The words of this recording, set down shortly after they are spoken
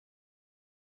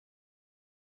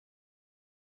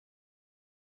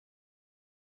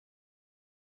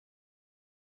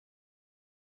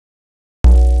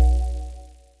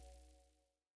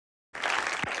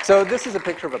So this is a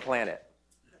picture of a planet.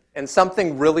 And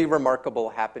something really remarkable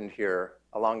happened here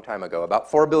a long time ago, about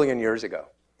 4 billion years ago.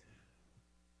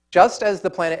 Just as the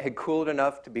planet had cooled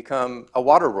enough to become a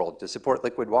water world to support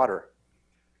liquid water,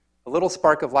 a little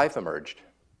spark of life emerged.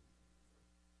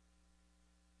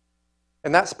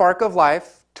 And that spark of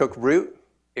life took root,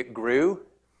 it grew,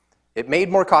 it made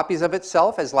more copies of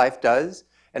itself, as life does,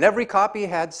 and every copy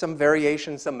had some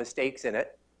variations, some mistakes in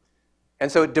it.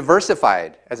 And so it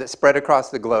diversified as it spread across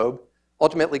the globe,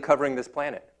 ultimately covering this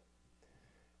planet.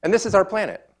 And this is our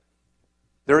planet.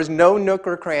 There is no nook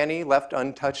or cranny left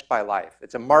untouched by life.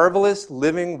 It's a marvelous,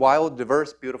 living, wild,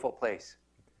 diverse, beautiful place.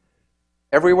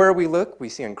 Everywhere we look, we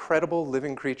see incredible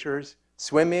living creatures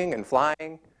swimming and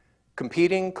flying,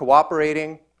 competing,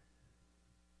 cooperating,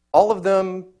 all of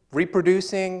them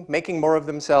reproducing, making more of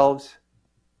themselves,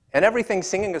 and everything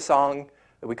singing a song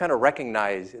that we kind of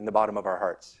recognize in the bottom of our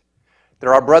hearts.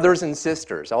 There are brothers and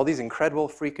sisters, all these incredible,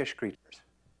 freakish creatures.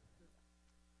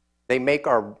 They make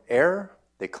our air,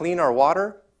 they clean our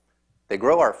water, they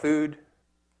grow our food,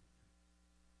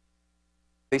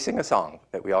 they sing a song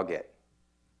that we all get.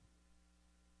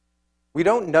 We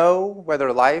don't know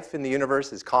whether life in the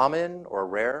universe is common or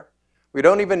rare. We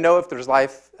don't even know if there's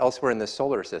life elsewhere in this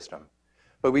solar system.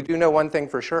 But we do know one thing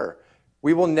for sure.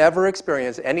 We will never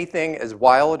experience anything as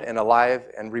wild and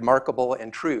alive and remarkable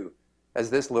and true as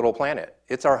this little planet.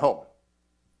 It's our home.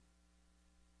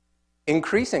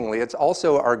 Increasingly, it's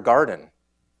also our garden.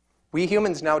 We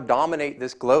humans now dominate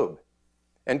this globe.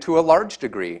 And to a large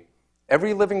degree,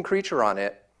 every living creature on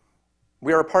it,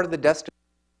 we are a part of the destiny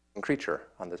of the creature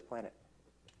on this planet.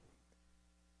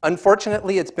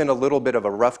 Unfortunately, it's been a little bit of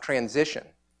a rough transition,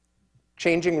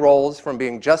 changing roles from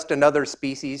being just another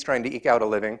species trying to eke out a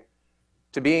living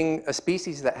to being a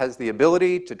species that has the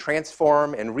ability to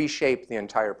transform and reshape the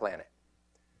entire planet.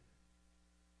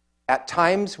 At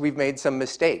times, we've made some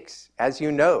mistakes. As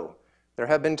you know, there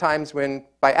have been times when,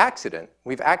 by accident,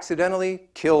 we've accidentally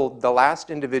killed the last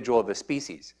individual of a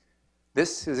species.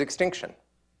 This is extinction.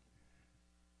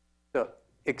 So,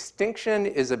 extinction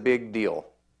is a big deal.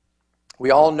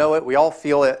 We all know it, we all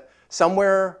feel it,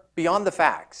 somewhere beyond the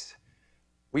facts.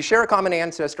 We share a common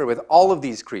ancestor with all of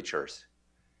these creatures.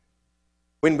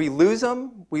 When we lose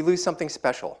them, we lose something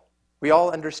special. We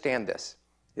all understand this.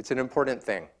 It's an important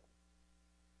thing.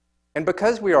 And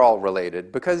because we are all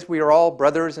related, because we are all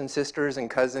brothers and sisters and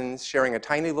cousins sharing a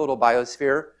tiny little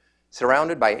biosphere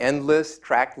surrounded by endless,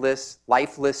 trackless,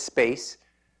 lifeless space,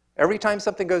 every time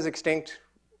something goes extinct,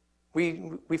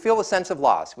 we feel a sense of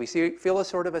loss. We feel a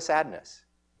sort of a sadness.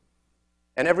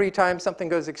 And every time something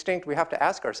goes extinct, we have to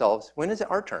ask ourselves, when is it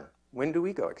our turn? When do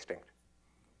we go extinct?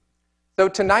 So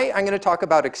tonight, I'm going to talk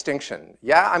about extinction.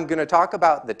 Yeah, I'm going to talk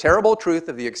about the terrible truth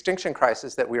of the extinction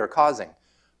crisis that we are causing.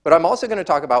 But I'm also going to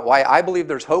talk about why I believe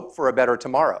there's hope for a better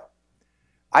tomorrow.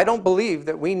 I don't believe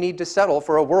that we need to settle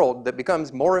for a world that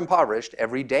becomes more impoverished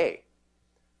every day.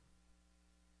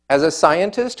 As a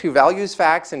scientist who values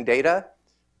facts and data,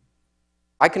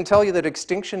 I can tell you that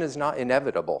extinction is not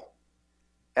inevitable.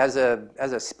 As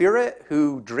a spirit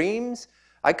who dreams,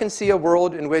 I can see a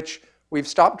world in which we've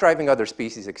stopped driving other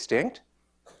species extinct,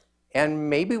 and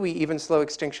maybe we even slow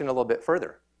extinction a little bit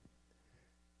further.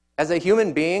 As a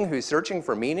human being who's searching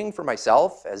for meaning for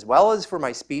myself as well as for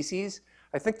my species,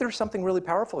 I think there's something really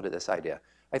powerful to this idea.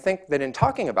 I think that in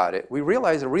talking about it, we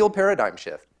realize a real paradigm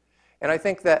shift. And I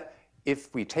think that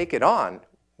if we take it on,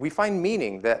 we find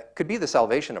meaning that could be the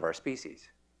salvation of our species.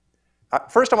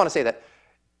 First, I want to say that,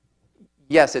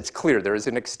 yes, it's clear there is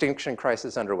an extinction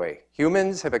crisis underway.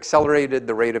 Humans have accelerated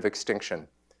the rate of extinction.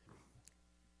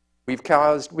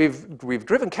 We've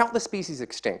driven countless species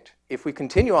extinct. If we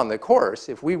continue on the course,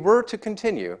 if we were to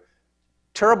continue,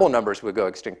 terrible numbers would go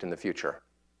extinct in the future.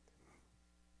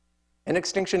 And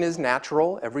extinction is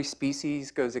natural. Every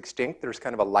species goes extinct. There's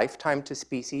kind of a lifetime to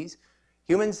species.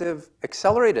 Humans have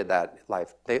accelerated that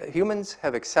life. Humans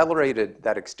have accelerated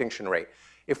that extinction rate.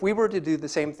 If we were to do the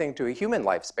same thing to a human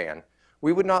lifespan,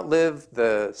 we would not live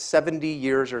the 70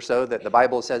 years or so that the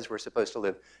Bible says we're supposed to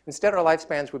live. Instead, our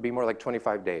lifespans would be more like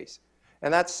 25 days.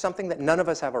 And that's something that none of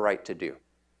us have a right to do.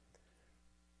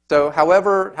 So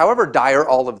however dire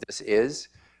all of this is,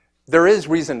 there is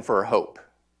reason for hope.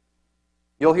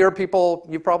 You'll hear people,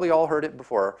 you've probably all heard it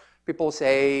before, people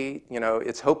say, you know,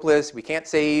 it's hopeless, we can't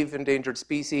save endangered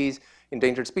species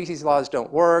laws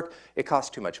don't work, it costs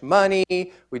too much money,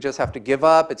 we just have to give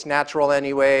up, it's natural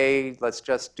anyway, let's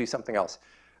just do something else.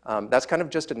 That's kind of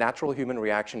just a natural human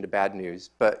reaction to bad news.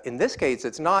 But in this case,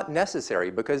 it's not necessary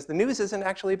because the news isn't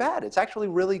actually bad, it's actually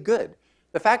really good.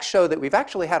 The facts show that we've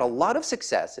actually had a lot of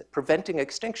success at preventing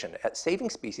extinction, at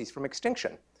saving species from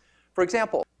extinction. For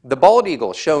example, the bald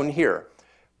eagle shown here.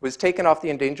 was taken off the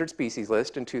endangered species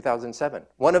list in 2007.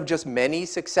 One of just many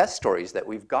success stories that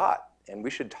we've got, and we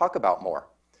should talk about more.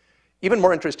 Even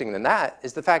more interesting than that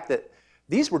is the fact that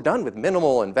these were done with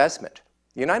minimal investment.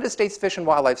 The United States Fish and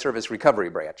Wildlife Service Recovery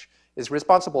Branch is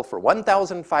responsible for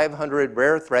 1,500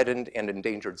 rare, threatened, and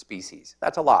endangered species.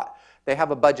 That's a lot. They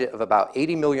have a budget of about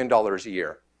 $80 million a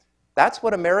year. That's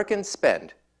what Americans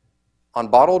spend on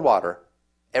bottled water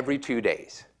every 2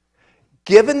 days.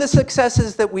 Given the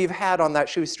successes that we've had on that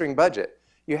shoestring budget,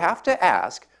 you have to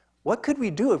ask, what could we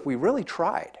do if we really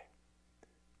tried?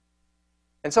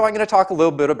 And so I'm going to talk a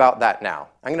little bit about that now.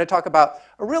 I'm going to talk about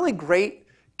a really great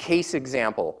case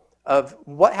example of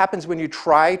what happens when you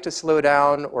try to slow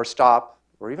down or stop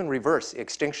or even reverse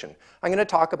extinction. I'm going to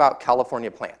talk about California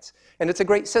plants. And it's a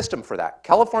great system for that.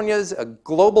 California is a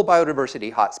global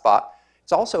biodiversity hotspot.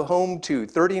 It's also home to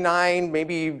 39,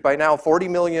 maybe by now 40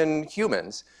 million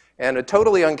humans, and a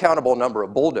totally uncountable number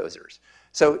of bulldozers.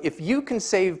 So if you can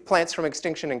save plants from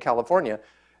extinction in California,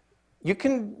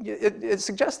 it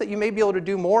suggests that you may be able to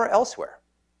do more elsewhere.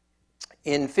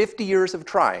 In 50 years of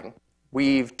trying,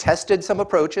 we've tested some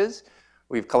approaches,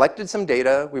 we've collected some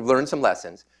data, we've learned some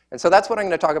lessons. And so that's what I'm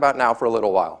going to talk about now for a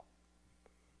little while.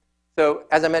 So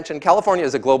as I mentioned, California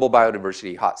is a global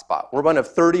biodiversity hotspot. We're one of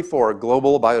 34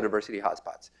 global biodiversity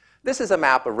hotspots. This is a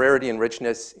map of rarity and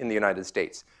richness in the United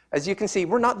States. As you can see,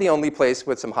 we're not the only place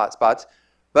with some hotspots,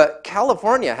 but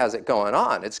California has it going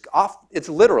on. It's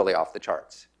literally off the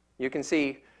charts. You can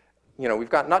see, we've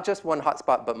got not just one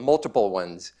hotspot, but multiple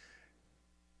ones.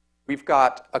 We've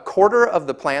got a quarter of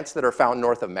the plants that are found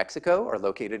north of Mexico are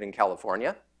located in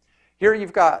California. Here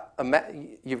you've got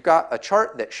a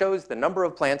chart that shows the number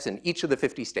of plants in each of the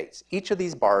 50 states. Each of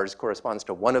these bars corresponds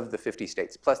to one of the 50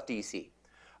 states, plus DC.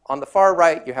 On the far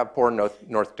right, you have poor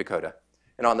North Dakota.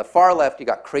 And on the far left, you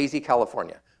got crazy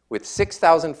California, with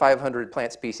 6,500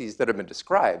 plant species that have been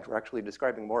described. We're actually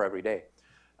describing more every day,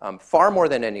 far more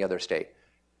than any other state.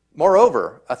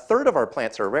 Moreover, a third of our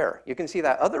plants are rare. You can see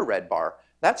that other red bar.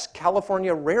 That's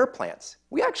California rare plants.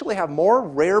 We actually have more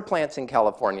rare plants in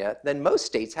California than most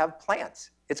states have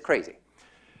plants. It's crazy.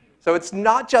 So it's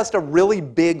not just a really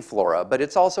big flora, but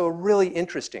it's also a really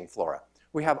interesting flora.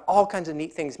 We have all kinds of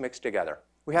neat things mixed together.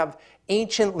 We have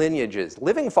ancient lineages,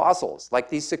 living fossils, like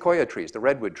these sequoia trees, the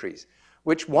redwood trees,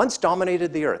 which once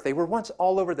dominated the earth. They were once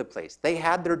all over the place. They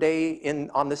had their day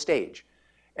on the stage.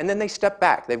 And then they stepped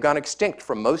back. They've gone extinct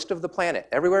from most of the planet,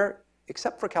 everywhere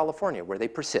except for California, where they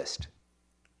persist.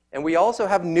 And we also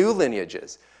have new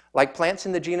lineages, like plants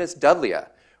in the genus Dudleya,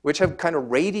 which have kind of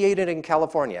radiated in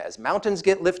California. As mountains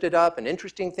get lifted up and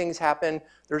interesting things happen,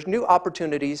 there's new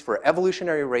opportunities for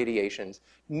evolutionary radiations,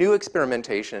 new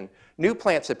experimentation, new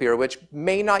plants appear, which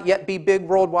may not yet be big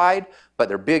worldwide, but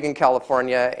they're big in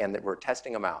California, and we're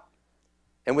testing them out.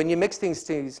 And when you mix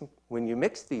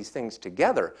these things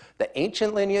together, the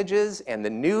ancient lineages and the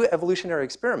new evolutionary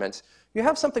experiments, you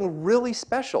have something really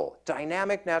special,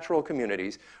 dynamic natural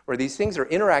communities where these things are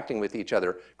interacting with each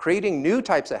other, creating new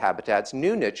types of habitats,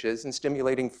 new niches, and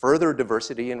stimulating further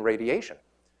diversity and radiation.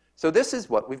 So this is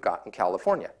what we've got in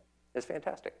California. It's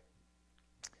fantastic.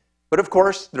 But of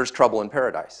course, there's trouble in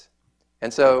paradise.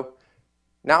 And so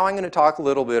now I'm going to talk a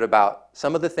little bit about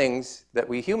some of the things that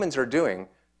we humans are doing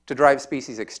to drive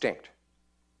species extinct.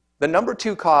 The number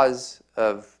two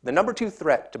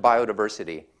threat to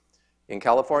biodiversity in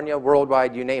California,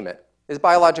 worldwide, you name it, is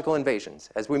biological invasions.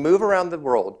 As we move around the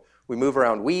world, we move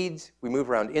around weeds, we move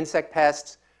around insect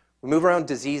pests, we move around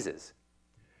diseases.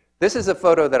 This is a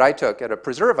photo that I took at a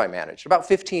preserve I managed about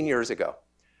 15 years ago.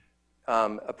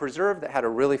 A preserve that had a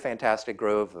really fantastic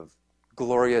grove of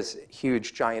glorious,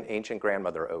 huge, giant, ancient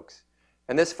grandmother oaks.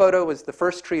 And this photo was the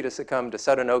first tree to succumb to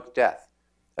sudden oak death,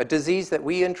 a disease that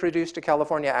we introduced to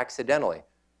California accidentally,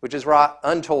 which has wrought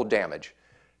untold damage,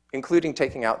 including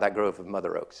taking out that grove of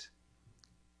mother oaks,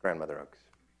 grandmother oaks.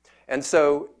 And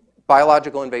so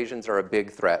biological invasions are a big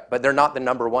threat, but they're not the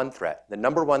number one threat. The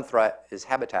number one threat is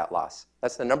habitat loss.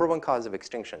 That's the number one cause of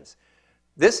extinctions.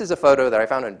 This is a photo that I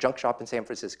found in a junk shop in San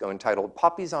Francisco entitled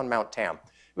Poppies on Mount Tam.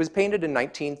 It was painted in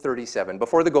 1937,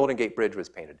 before the Golden Gate Bridge was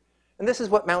painted. And this is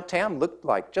what Mount Tam looked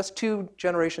like just 2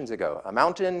 generations ago, a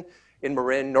mountain in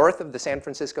Marin, north of the San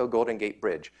Francisco Golden Gate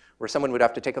Bridge, where someone would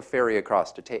have to take a ferry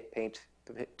across to paint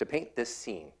this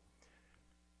scene.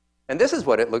 And this is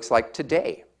what it looks like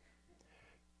today.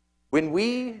 When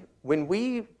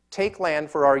we take land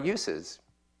for our uses,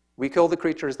 we kill the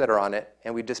creatures that are on it,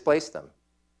 and we displace them.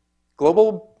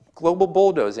 Global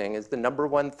bulldozing is the number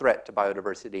one threat to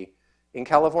biodiversity in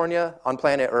California, on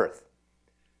planet Earth.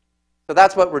 So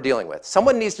that's what we're dealing with.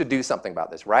 Someone needs to do something about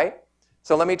this, right?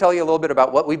 So let me tell you a little bit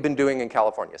about what we've been doing in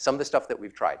California, some of the stuff that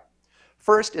we've tried.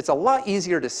 First, it's a lot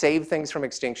easier to save things from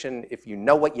extinction if you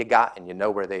know what you got and you know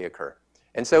where they occur.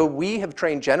 And so we have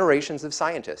trained generations of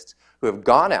scientists who have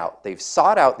gone out, they've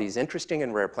sought out these interesting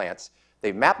and rare plants,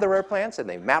 they've mapped the rare plants, and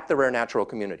they've mapped the rare natural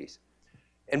communities.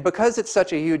 And because it's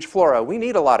such a huge flora, we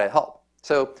need a lot of help.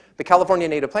 So the California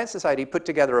Native Plant Society put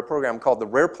together a program called the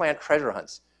Rare Plant Treasure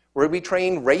Hunts, where we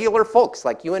train regular folks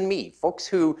like you and me, folks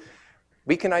who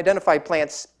we can identify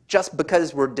plants just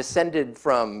because we're descended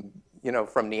from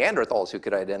Neanderthals who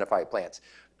could identify plants.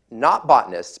 Not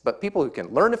botanists, but people who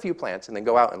can learn a few plants and then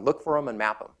go out and look for them and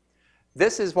map them.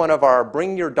 This is one of our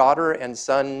Bring Your Daughter and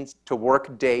Son to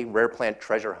Work Day Rare Plant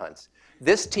Treasure Hunts.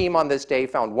 This team on this day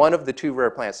found one of the 2 rare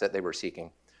plants that they were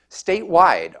seeking.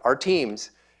 Statewide, our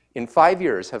teams in 5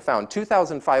 years have found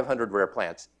 2,500 rare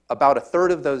plants, about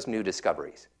 1/3 of those new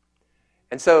discoveries.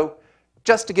 And so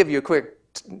just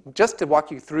to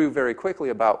walk you through very quickly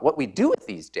about what we do with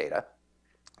these data,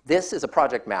 this is a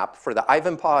project map for the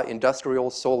Ivanpah Industrial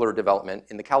Solar Development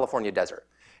in the California desert.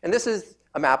 And this is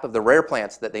a map of the rare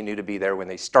plants that they knew to be there when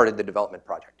they started the development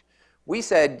project. We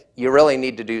said, you really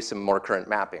need to do some more current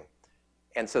mapping.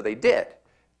 And so they did.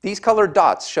 These colored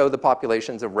dots show the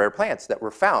populations of rare plants that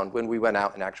were found when we went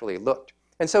out and actually looked.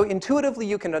 And so intuitively,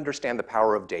 you can understand the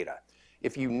power of data.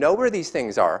 If you know where these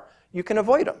things are, you can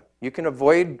avoid them. You can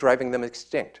avoid driving them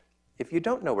extinct. If you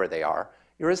don't know where they are,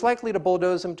 you're as likely to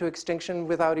bulldoze them to extinction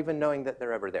without even knowing that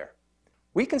they're ever there.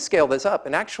 We can scale this up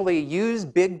and actually use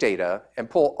big data and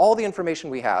pull all the information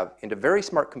we have into very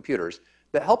smart computers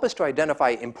that help us to identify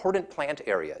important plant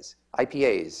areas,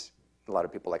 IPAs, a lot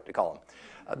of people like to call them.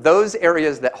 Those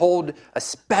areas that hold a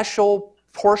special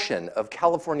portion of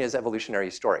California's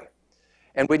evolutionary story.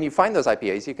 And when you find those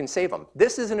IPAs, you can save them.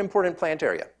 This is an important plant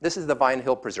area. This is the Vine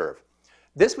Hill Preserve.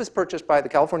 This was purchased by the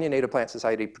California Native Plant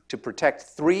Society to protect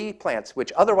 3 plants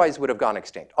which otherwise would have gone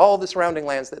extinct. All the surrounding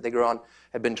lands that they grew on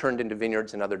had been turned into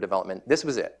vineyards and other development. This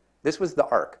was it. This was the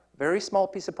Ark. Very small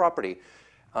piece of property.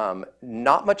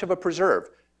 Not much of a preserve,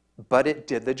 but it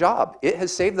did the job. It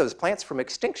has saved those plants from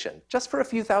extinction just for a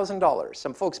few $1,000s.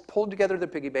 Some folks pulled together their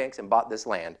piggy banks and bought this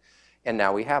land, and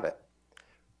now we have it.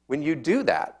 When you do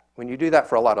that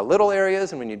for a lot of little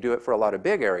areas and when you do it for a lot of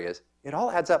big areas, it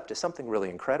all adds up to something really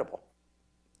incredible.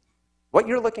 What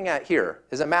you're looking at here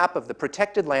is a map of the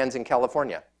protected lands in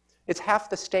California. It's half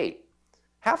the state.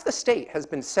 Half the state has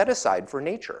been set aside for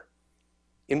nature.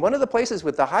 In one of the places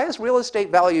with the highest real estate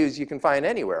values you can find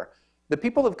anywhere, the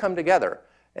people have come together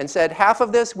and said, half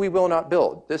of this we will not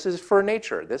build. This is for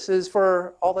nature. This is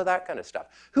for all of that kind of stuff.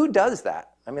 Who does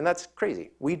that? I mean, that's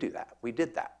crazy. We do that. We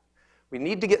did that. We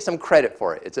need to get some credit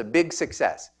for it. It's a big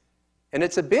success. And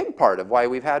it's a big part of why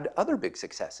we've had other big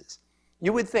successes.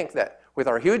 You would think that with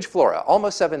our huge flora,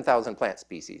 almost 7,000 plant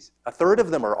species, 1/3 of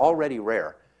them are already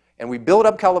rare, and we build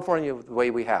up California the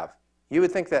way we have, you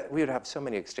would think that we would have so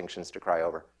many extinctions to cry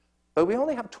over. But we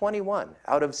only have 21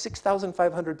 out of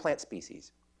 6,500 plant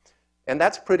species. And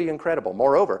that's pretty incredible.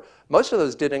 Moreover, most of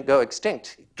those didn't go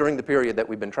extinct during the period that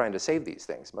we've been trying to save these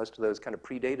things. Most of those kind of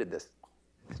predated this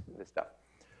stuff.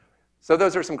 So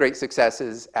those are some great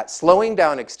successes at slowing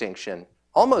down extinction,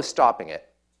 almost stopping it.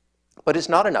 But it's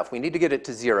not enough. We need to get it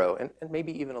to 0 and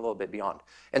maybe even a little bit beyond.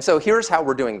 And so here's how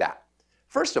we're doing that.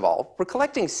 First of all, we're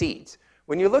collecting seeds.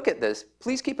 When you look at this,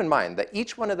 please keep in mind that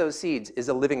each one of those seeds is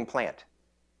a living plant,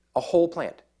 a whole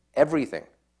plant, everything,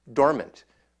 dormant,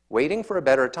 waiting for a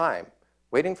better time,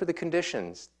 waiting for the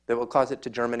conditions that will cause it to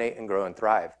germinate and grow and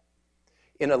thrive.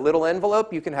 In a little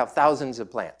envelope, you can have thousands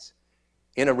of plants.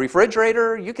 In a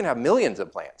refrigerator, you can have millions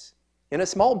of plants. In a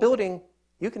small building,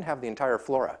 you can have the entire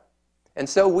flora. And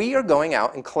so we are going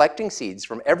out and collecting seeds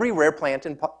from every rare plant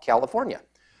in California.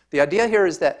 The idea here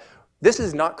is that this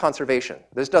is not conservation.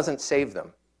 This doesn't save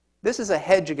them. This is a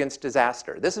hedge against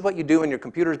disaster. This is what you do when your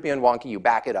computer's being wonky, you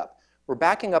back it up. We're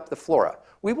backing up the flora.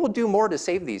 We will do more to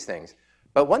save these things.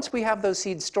 But once we have those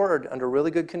seeds stored under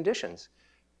really good conditions,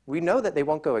 we know that they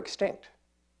won't go extinct.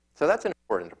 So that's an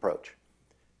important approach.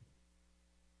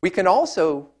 We can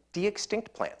also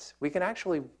de-extinct plants. We can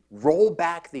actually roll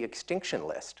back the extinction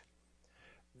list.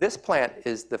 This plant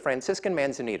is the Franciscan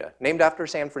manzanita, named after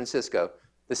San Francisco,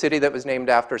 the city that was named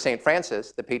after St.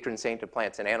 Francis, the patron saint of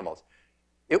plants and animals.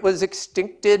 It was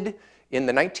extincted in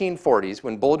the 1940s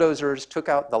when bulldozers took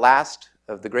out the last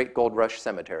of the great gold rush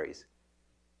cemeteries.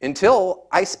 Until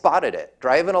I spotted it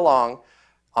driving along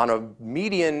on a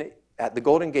median at the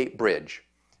Golden Gate Bridge.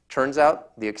 Turns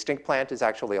out the extinct plant is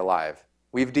actually alive.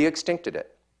 We've de-extincted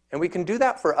it. And we can do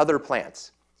that for other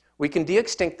plants. We can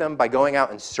de-extinct them by going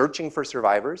out and searching for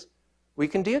survivors. We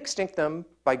can de-extinct them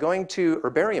by going to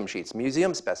herbarium sheets,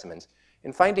 museum specimens,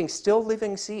 and finding still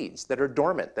living seeds that are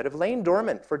dormant, that have lain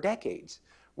dormant for decades.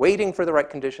 waiting for the right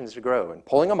conditions to grow and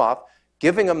pulling them off,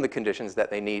 giving them the conditions that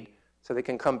they need so they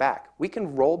can come back. We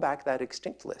can roll back that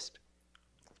extinct list.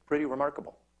 It's pretty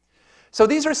remarkable. So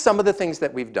these are some of the things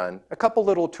that we've done. A couple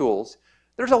little tools.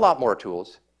 There's a lot more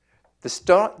tools.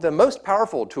 The most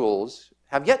powerful tools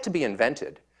have yet to be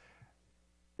invented.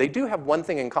 They do have one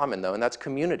thing in common, though, and that's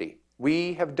community.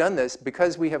 We have done this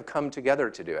because we have come together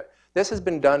to do it. This has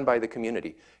been done by the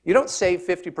community. You don't save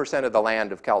 50% of the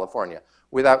land of California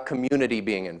without community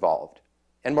being involved.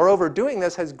 And moreover, doing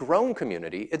this has grown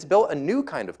community. It's built a new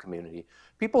kind of community.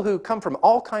 People who come from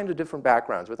all kinds of different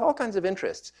backgrounds with all kinds of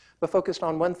interests, but focused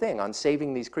on one thing, on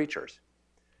saving these creatures.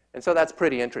 And so that's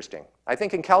pretty interesting. I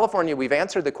think in California, we've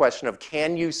answered the question of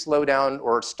can you slow down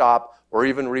or stop or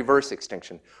even reverse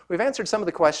extinction? We've answered some of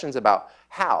the questions about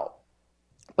how.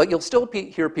 But you'll still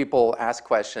hear people ask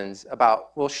questions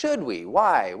about, well, should we?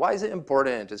 Why? Why is it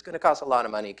important? It's going to cost a lot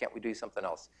of money. Can't we do something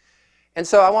else? And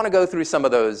so I want to go through some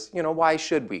of those, why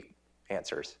should we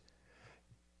answers.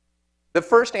 The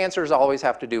first answers always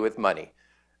have to do with money.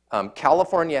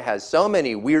 California has so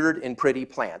many weird and pretty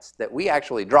plants that we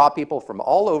actually draw people from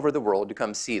all over the world to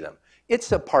come see them.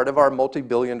 It's a part of our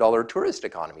multi-billion-dollar tourist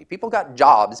economy. People got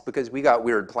jobs because we got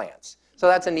weird plants. So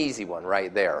that's an easy one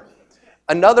right there.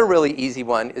 Another really easy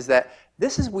one is that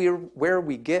this is where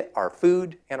we get our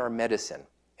food and our medicine.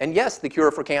 And yes, the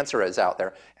cure for cancer is out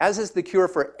there, as is the cure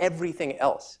for everything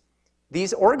else.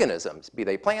 These organisms, be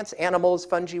they plants, animals,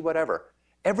 fungi, whatever,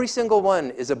 every single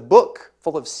one is a book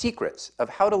full of secrets of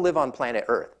how to live on planet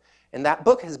Earth. And that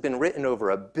book has been written over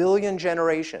 1 billion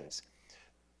generations.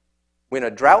 When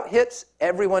a drought hits,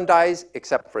 everyone dies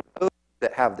except for those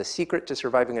that have the secret to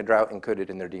surviving a drought encoded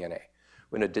in their DNA.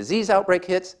 When a disease outbreak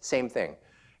hits, same thing.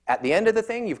 At the end of the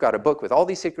thing, you've got a book with all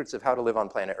these secrets of how to live on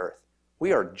planet Earth.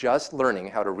 We are just learning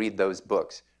how to read those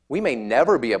books. We may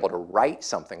never be able to write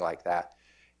something like that,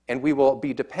 and we will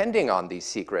be depending on these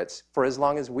secrets for as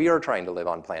long as we are trying to live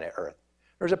on planet Earth.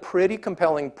 There's a pretty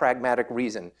compelling pragmatic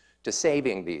reason to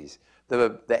saving these.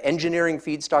 The engineering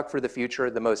feedstock for the future,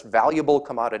 the most valuable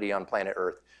commodity on planet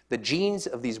Earth, the genes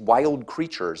of these wild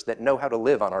creatures that know how to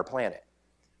live on our planet.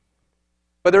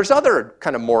 But there's other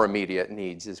kind of more immediate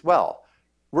needs as well.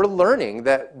 We're learning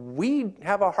that we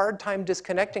have a hard time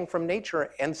disconnecting from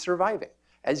nature and surviving.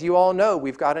 As you all know,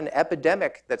 we've got an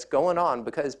epidemic that's going on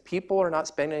because people are not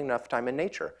spending enough time in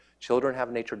nature. Children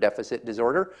have nature deficit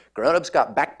disorder. Grown-ups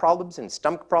got back problems and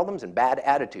stomach problems and bad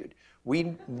attitude.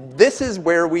 This is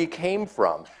where we came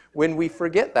from. When we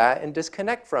forget that and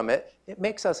disconnect from it, it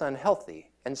makes us unhealthy.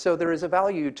 And so there is a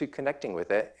value to connecting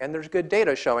with it. And there's good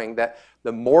data showing that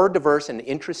the more diverse and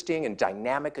interesting and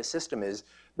dynamic a system is,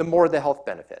 the more the health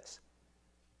benefits.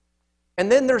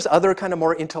 And then there's other kind of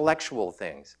more intellectual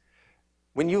things.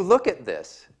 When you look at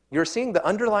this, you're seeing the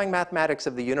underlying mathematics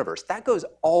of the universe. That goes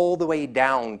all the way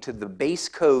down to the base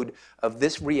code of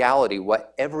this reality,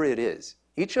 whatever it is.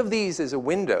 Each of these is a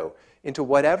window into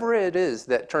whatever it is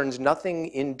that turns nothing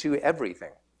into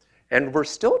everything. And we're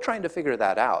still trying to figure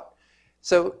that out.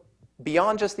 So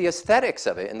beyond just the aesthetics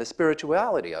of it and the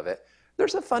spirituality of it,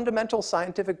 there's a fundamental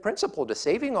scientific principle to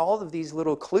saving all of these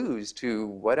little clues to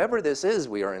whatever this is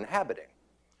we are inhabiting.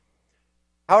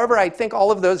 However, I think all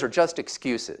of those are just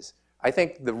excuses. I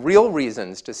think the real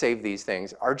reasons to save these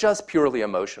things are just purely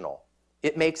emotional.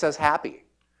 It makes us happy.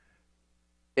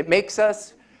 It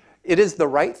is the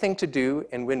right thing to do,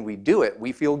 and when we do it,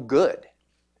 we feel good.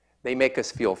 They make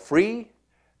us feel free.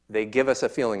 They give us a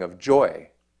feeling of joy.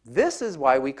 This is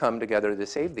why we come together to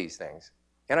save these things.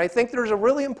 And I think there's a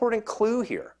really important clue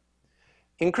here.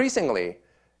 Increasingly,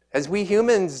 as we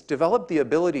humans develop the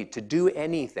ability to do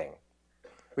anything,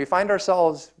 we find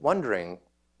ourselves wondering,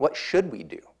 what should we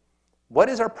do? What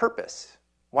is our purpose?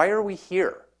 Why are we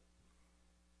here?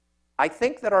 I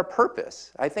think that our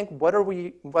purpose,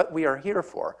 what we are here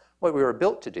for, what we were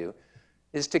built to do,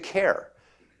 is to care.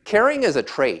 Caring is a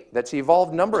trait that's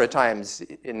evolved a number of times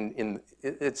in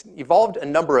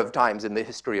the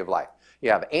history of life.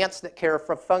 You have ants that care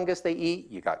for fungus they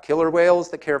eat. You got killer whales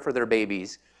that care for their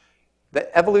babies.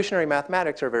 The evolutionary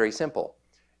mathematics are very simple.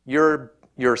 Your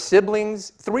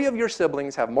siblings, 3 of your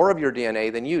siblings have more of your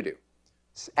DNA than you do,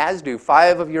 as do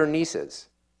 5 of your nieces,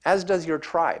 as does your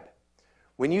tribe.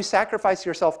 When you sacrifice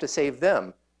yourself to save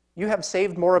them, you have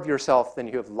saved more of yourself than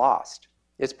you have lost.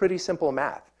 It's pretty simple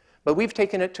math. But we've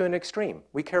taken it to an extreme.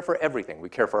 We care for everything. We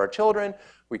care for our children.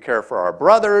 We care for our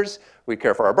brothers. We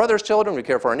care for our brothers' children. We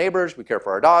care for our neighbors. We care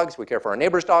for our dogs. We care for our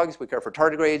neighbors' dogs. We care for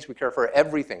tardigrades. We care for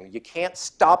everything. You can't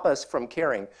stop us from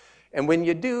caring. And when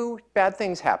you do, bad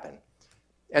things happen.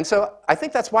 And so I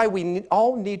think that's why we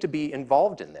all need to be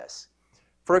involved in this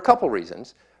for a couple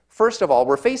reasons. First of all,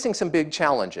 we're facing some big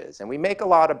challenges, and we make a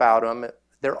lot about them.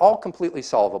 They're all completely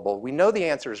solvable. We know the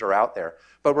answers are out there,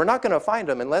 but we're not going to find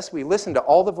them unless we listen to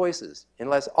all the voices,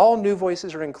 unless all new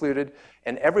voices are included,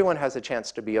 and everyone has a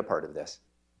chance to be a part of this.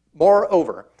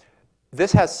 Moreover,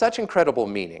 this has such incredible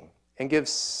meaning and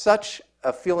gives such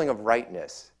a feeling of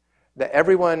rightness that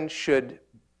everyone should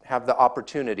have the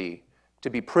opportunity to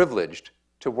be privileged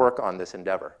to work on this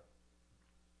endeavor.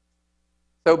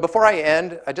 So before I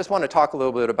end, I just want to talk a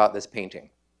little bit about this painting.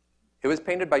 It was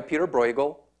painted by Peter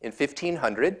Bruegel in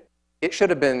 1500. It should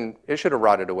have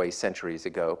rotted away centuries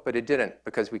ago, but it didn't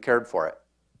because we cared for it.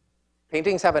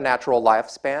 Paintings have a natural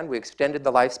lifespan. We extended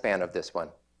the lifespan of this one.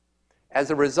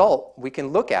 As a result, we can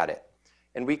look at it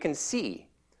and we can see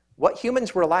what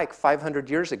humans were like 500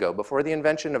 years ago before the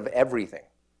invention of everything.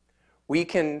 We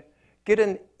can get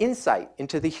an insight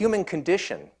into the human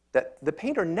condition that the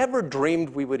painter never dreamed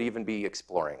we would even be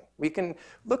exploring. We can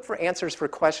look for answers for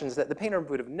questions that the painter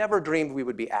would have never dreamed we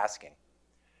would be asking.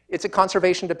 It's a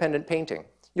conservation-dependent painting.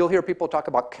 You'll hear people talk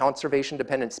about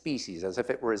conservation-dependent species as if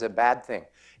it was a bad thing.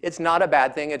 It's not a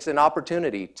bad thing. It's an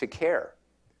opportunity to care.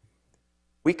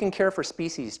 We can care for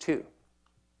species too.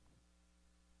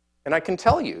 And I can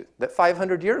tell you that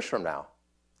 500 years from now,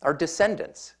 our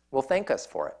descendants will thank us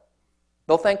for it.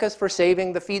 They'll thank us for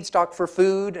saving the feedstock for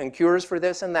food and cures for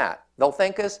this and that. They'll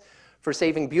thank us for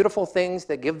saving beautiful things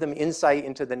that give them insight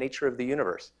into the nature of the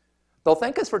universe. They'll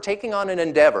thank us for taking on an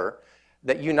endeavor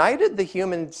that united the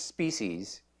human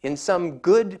species in some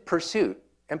good pursuit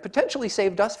and potentially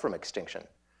saved us from extinction.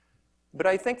 But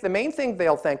I think the main thing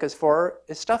they'll thank us for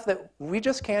is stuff that we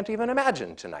just can't even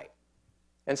imagine tonight.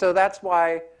 And so that's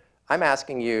why I'm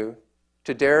asking you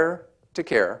to dare to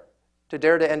care, to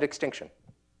dare to end extinction.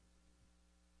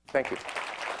 Thank you.